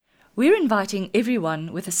We're inviting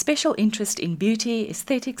everyone with a special interest in beauty,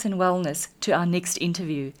 aesthetics and wellness to our next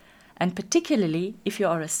interview, and particularly if you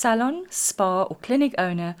are a salon, spa or clinic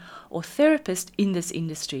owner or therapist in this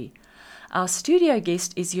industry. Our studio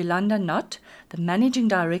guest is Yolanda Knott, the Managing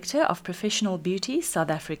Director of Professional Beauty South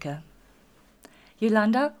Africa.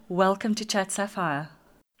 Yolanda, welcome to Chat Sapphire.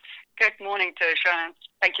 Good morning, Tertia.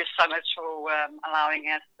 Thank you so much for allowing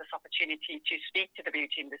us this opportunity to speak to the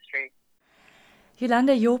beauty industry.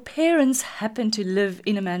 Yolanda, your parents happen to live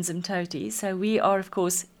in Amanzimtoti, so we are, of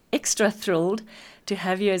course, extra thrilled to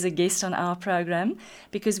have you as a guest on our program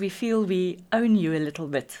because we feel we own you a little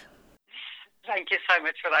bit. Thank you so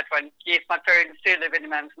much for that one. Yes, my parents do live in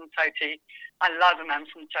Amanzimtoti. I love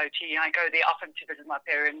Amanzimtoti. I go there often to visit my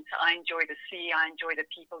parents. I enjoy the sea. I enjoy the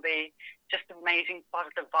people there. Just amazing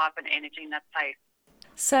positive vibe and energy in that place.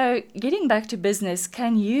 So, getting back to business,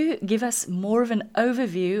 can you give us more of an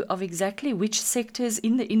overview of exactly which sectors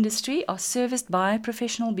in the industry are serviced by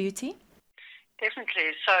Professional Beauty?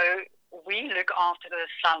 Definitely. So, we look after the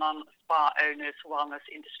salon, spa owners, wellness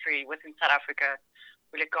industry within South Africa.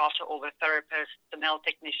 We look after all the therapists, the nail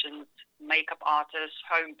technicians, makeup artists,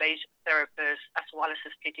 home-based therapists, as well as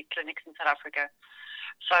aesthetic clinics in South Africa.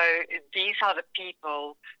 So, these are the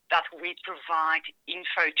people that we provide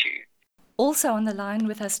info to. Also on the line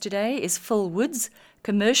with us today is Phil Woods,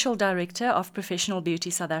 Commercial Director of Professional Beauty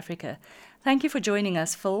South Africa. Thank you for joining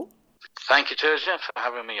us, Phil. Thank you, Tertia, for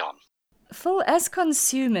having me on. Phil, as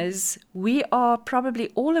consumers, we are probably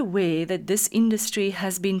all aware that this industry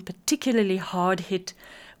has been particularly hard hit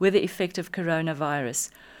with the effect of coronavirus.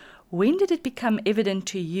 When did it become evident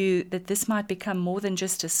to you that this might become more than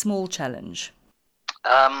just a small challenge?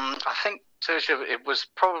 I think, Tertia, it was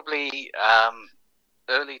probably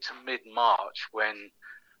early to mid-March when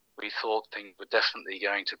we thought things were definitely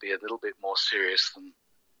going to be a little bit more serious than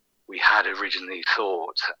we had originally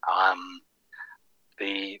thought.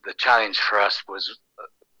 The challenge for us was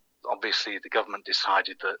obviously the government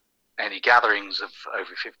decided that any gatherings of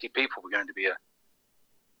over 50 people were going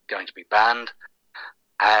to be banned,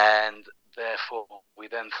 and therefore we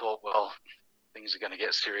then thought, well, things are going to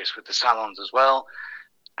get serious with the salons as well.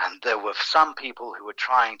 And there were some people who were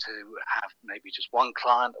trying to have maybe just one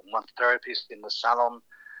client and one therapist in the salon,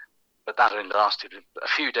 but that only lasted a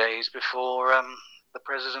few days before the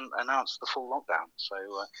president announced the full lockdown. So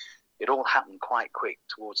it all happened quite quick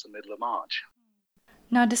towards the middle of March.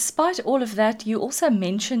 Now, despite all of that, you also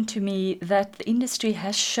mentioned to me that the industry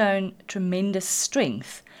has shown tremendous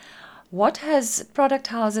strength. What has product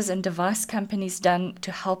houses and device companies done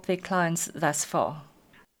to help their clients thus far?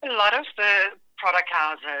 A lot of the product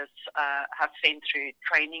houses have sent through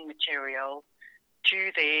training material to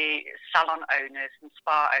their salon owners and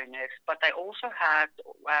spa owners, but they also had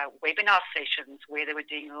webinar sessions where they were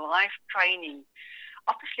doing live training,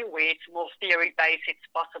 obviously where it's more theory-based, it's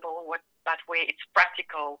possible, but where it's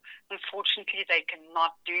practical. Unfortunately, they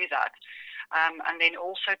cannot do that. And then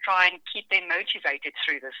also try and keep them motivated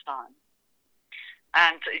through this time.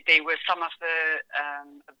 And there were some of the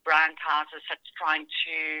brand houses that's trying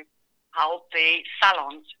to help their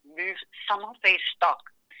salons move some of their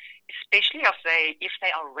stock, especially if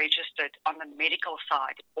they are registered on the medical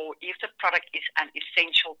side, or if the product is an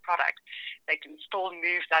essential product, they can still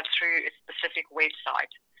move that through a specific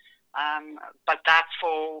website. But that's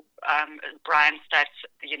for brands that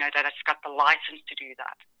has got the license to do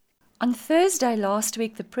that. On Thursday last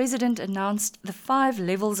week, the President announced the 5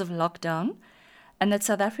 levels of lockdown and that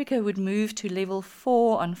South Africa would move to level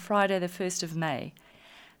 4 on Friday the 1st of May.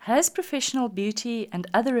 Has Professional Beauty and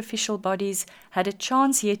other official bodies had a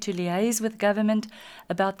chance yet to liaise with government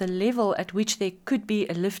about the level at which there could be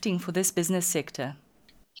a lifting for this business sector?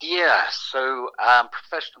 Yeah, so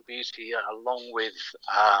Professional Beauty, along with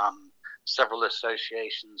several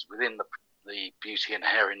associations within the beauty and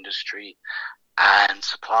hair industry and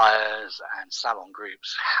suppliers and salon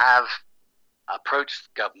groups, have approached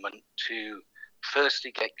the government to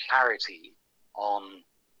firstly get clarity on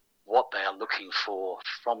what they are looking for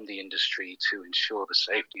from the industry to ensure the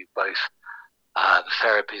safety of both the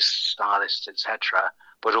therapists, stylists, etc.,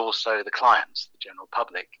 but also the clients, the general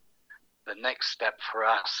public. The next step for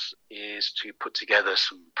us is to put together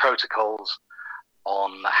some protocols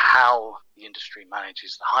on how the industry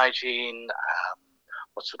manages the hygiene,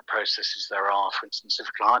 what sort of processes there are. For instance, if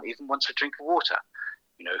a client even wants a drink of water,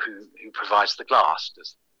 who provides the glass?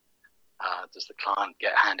 Does the client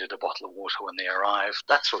get handed a bottle of water when they arrive?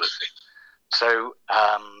 That sort of thing. So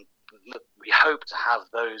we hope to have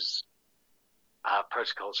those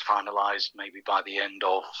protocols finalised maybe by the end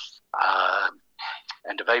of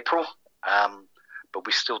April, but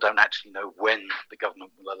we still don't actually know when the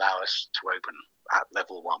government will allow us to open at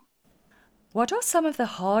level 1. What are some of the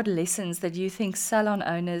hard lessons that you think salon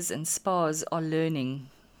owners and spas are learning?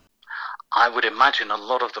 I would imagine a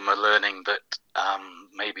lot of them are learning that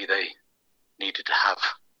maybe they needed to have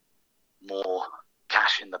more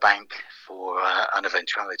cash in the bank for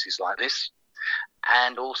eventualities like this,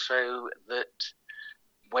 and also that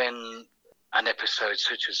when an episode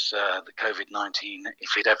such as the COVID-19,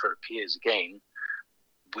 if it ever appears again,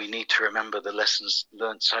 we need to remember the lessons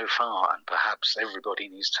learned so far, and perhaps everybody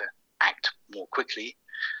needs to act more quickly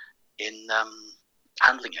in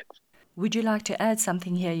handling it. Would you like to add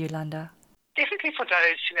something here, Yolanda? Definitely for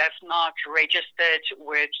those who have not registered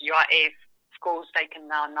with UIF, of course, they can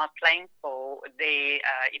now not claim for their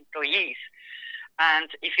employees. And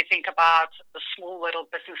if you think about the small little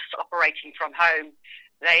businesses operating from home,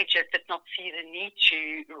 they just did not see the need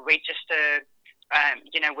to register,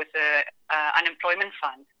 with the unemployment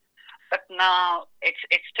fund. But now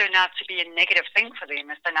it's turned out to be a negative thing for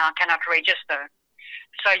them as they now cannot register.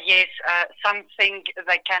 So yes, something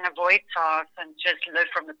they can avoid tasks and just live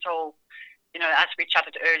from the toll, as we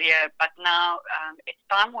chatted earlier. But now it's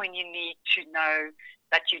time when you need to know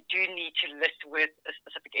that you do need to list with a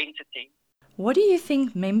specific entity. What do you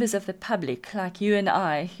think members of the public, like you and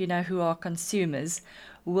I, who are consumers,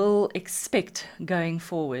 will expect going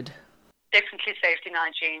forward? Definitely safety and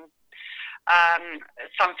hygiene.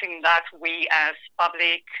 Something that we as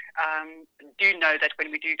public do know that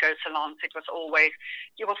when we do go salons, it was always,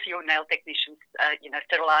 you will see your nail technicians,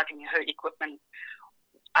 sterilizing her equipment.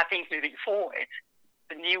 I think moving forward,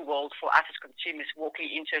 the new world for us as consumers walking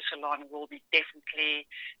into a salon will be definitely,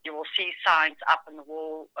 you will see signs up on the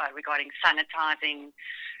wall regarding sanitizing.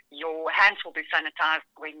 Your hands will be sanitized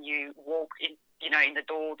when you walk in, in the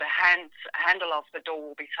door. The handle of the door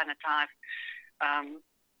will be sanitized.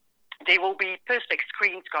 There will be perspex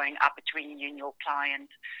screens going up between you and your client,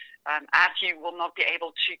 as you will not be able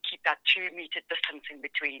to keep that 2 meter distance in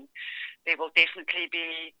between. There will definitely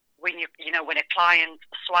be, when a client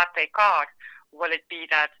swipe their card, will it be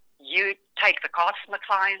that you take the card from the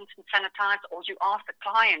client and sanitize, or you ask the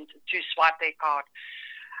client to swipe their card?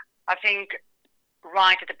 I think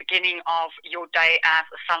right at the beginning of your day as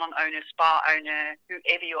a salon owner, spa owner,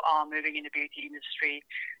 whoever you are moving in the beauty industry,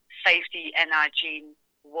 safety and hygiene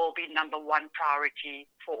will be number one priority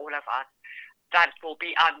for all of us. That will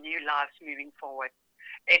be our new lives moving forward.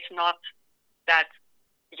 It's not that,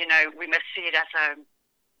 we must see it as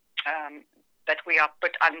that we are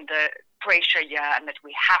put under pressure here and that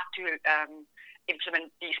we have to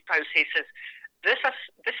implement these processes. This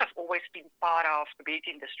has always been part of the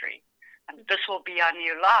beauty industry, and this will be our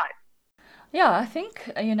new life. Yeah, I think,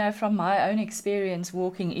 from my own experience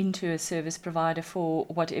walking into a service provider for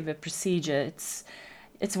whatever procedure,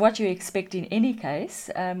 it's what you expect in any case.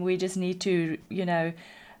 We just need to,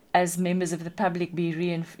 as members of the public,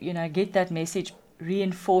 get that message,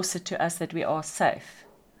 reinforce it to us that we are safe.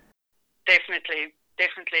 Definitely.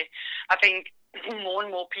 I think more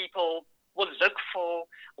and more people will look for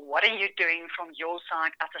what are you doing from your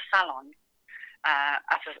side as a salon,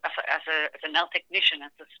 as a nail technician,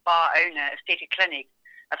 as a spa owner, aesthetic clinic,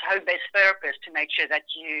 as a home-based therapist, to make sure that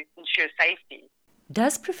you ensure safety.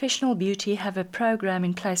 Does Professional Beauty have a program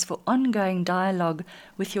in place for ongoing dialogue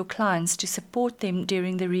with your clients to support them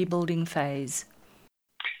during the rebuilding phase?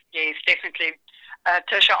 Yes, definitely.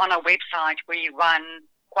 Tertia, on our website, we run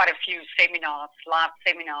quite a few seminars, live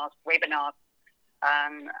seminars, webinars.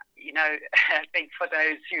 I think for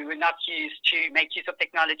those who were not used to make use of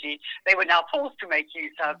technology, they were now forced to make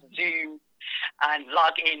use of Zoom and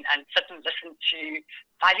log in and sit and listen to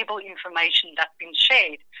valuable information that's been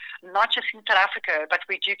shared, not just in South Africa, but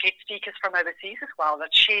we do get speakers from overseas as well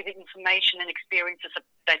that share the information and experiences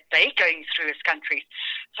that they're going through as countries.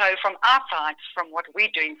 So from our side, from what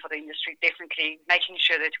we're doing for the industry, definitely making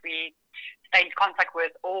sure that we stay in contact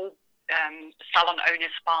with all salon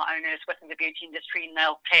owners, spa owners within the beauty industry,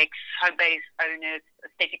 nail techs, home-based owners,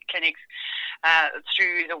 aesthetic clinics,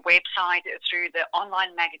 through the website, through the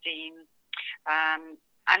online magazine,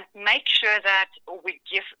 and make sure that we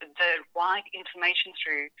give the right information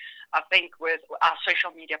through, I think, with our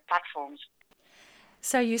social media platforms.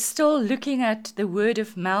 So you're still looking at the word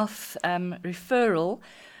of mouth referral,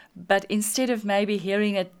 but instead of maybe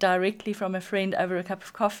hearing it directly from a friend over a cup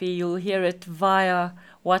of coffee, you'll hear it via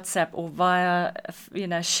WhatsApp or via,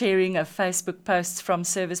 sharing of Facebook posts from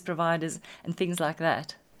service providers and things like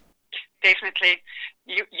that. Definitely.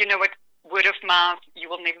 You know what, word of mouth, you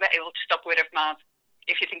will never be able to stop word of mouth.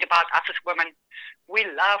 If you think about us as women, we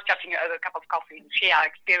love chatting over a cup of coffee and share our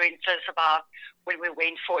experiences about when we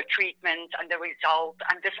went for a treatment and the result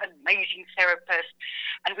and this amazing therapist.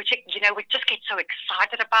 And we just get so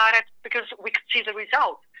excited about it because we could see the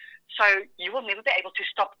result. So you will never be able to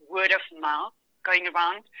stop word of mouth going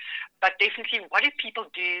around. But definitely, what do people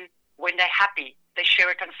do when they're happy? They share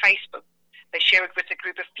it on Facebook. They share it with a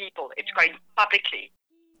group of people. It's going publicly.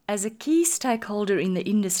 As a key stakeholder in the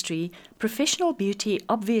industry, Professional Beauty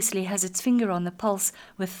obviously has its finger on the pulse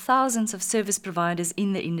with thousands of service providers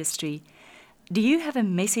in the industry. Do you have a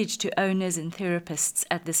message to owners and therapists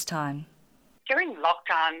at this time? During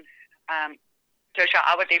lockdown, Tertia,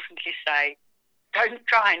 I would definitely say, don't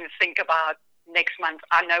try and think about next month.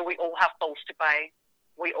 I know we all have bills to pay.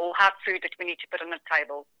 We all have food that we need to put on the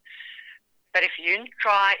table. But if you're going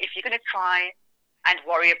to try and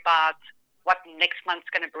worry about what next month's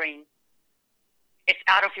going to bring, it's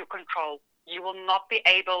out of your control. You will not be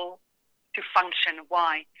able to function.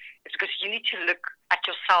 Why? It's because you need to look at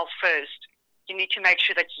yourself first. You need to make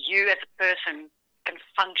sure that you as a person can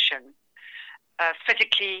function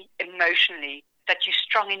physically, emotionally, that you're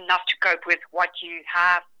strong enough to cope with what you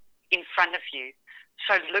have in front of you.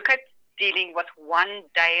 So look at dealing with one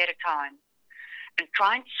day at a time and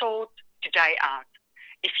try and sort today out.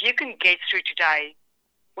 If you can get through today,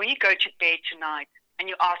 when you go to bed tonight and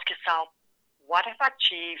you ask yourself, what have I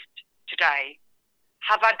achieved today?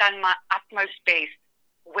 Have I done my utmost best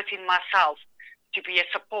within myself to be a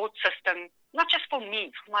support system, not just for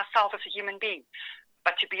me, for myself as a human being,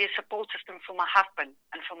 but to be a support system for my husband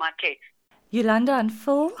and for my kids? Yolanda and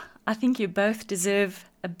Phil, I think you both deserve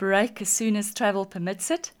a break as soon as travel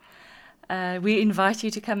permits it. We invite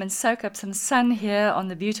you to come and soak up some sun here on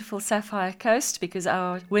the beautiful Sapphire Coast because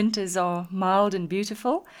our winters are mild and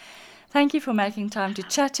beautiful. Thank you for making time to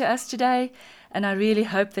chat to us today, and I really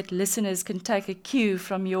hope that listeners can take a cue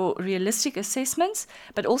from your realistic assessments,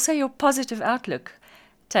 but also your positive outlook.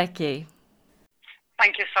 Take care.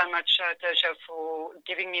 Thank you so much, Tertia, for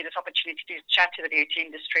giving me this opportunity to chat to the beauty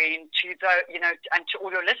industry and to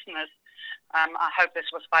all your listeners. I hope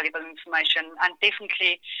this was valuable information, and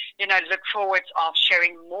definitely, look forward of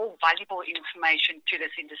sharing more valuable information to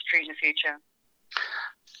this industry in the future.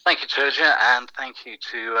 Thank you, Tertia, and thank you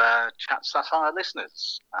to Chat Sapphire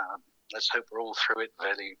listeners. Let's hope we're all through it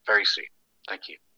very, very soon. Thank you.